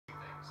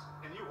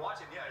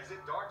watching, yeah, is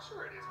it dark?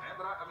 Sure it is, man.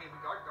 But I mean,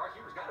 our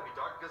humor's got to be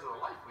dark because of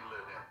the life we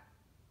live in.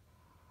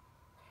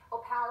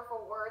 Well,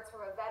 powerful words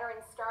from a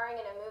veteran starring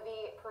in a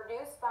movie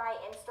produced by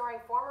and starring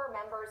former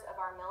members of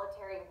our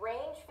military.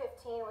 Range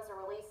 15 was a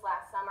release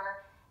last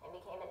summer and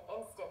became an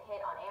instant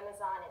hit on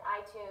Amazon and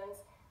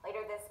iTunes.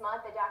 Later this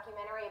month, a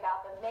documentary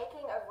about the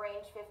making of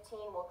Range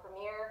 15 will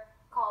premiere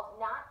called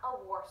Not a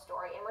War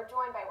Story. And we're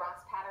joined by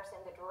Patterson,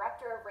 the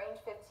director of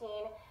Range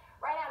 15,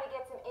 right now to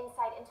get some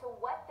insight into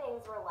what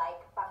things were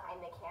like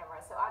behind the camera.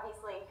 So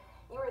obviously,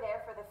 you were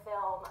there for the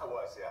film. I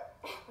was, yeah.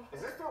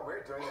 Does this feel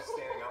weird doing this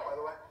standing up, by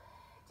the way?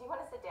 Do you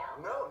want to sit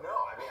down? No.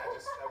 I mean,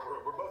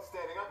 we're both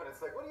standing up, and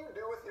it's like, what do you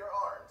do with your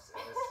arms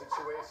in this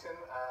situation?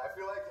 I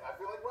feel like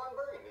Ron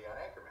Burgundy on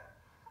Anchorman.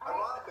 Right.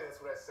 Ironically,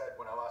 that's what I said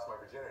when I lost my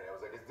virginity. I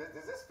was like,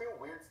 does this feel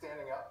weird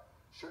standing up?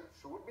 Should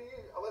we be?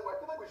 I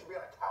feel like we should be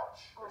on a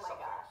couch or something.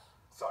 Oh my gosh.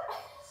 Sorry.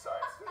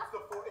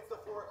 It's the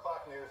 4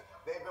 o'clock news.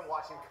 They've been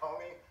watching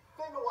Comey.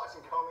 They've been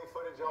watching Comey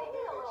footage all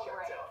day. They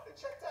checked out.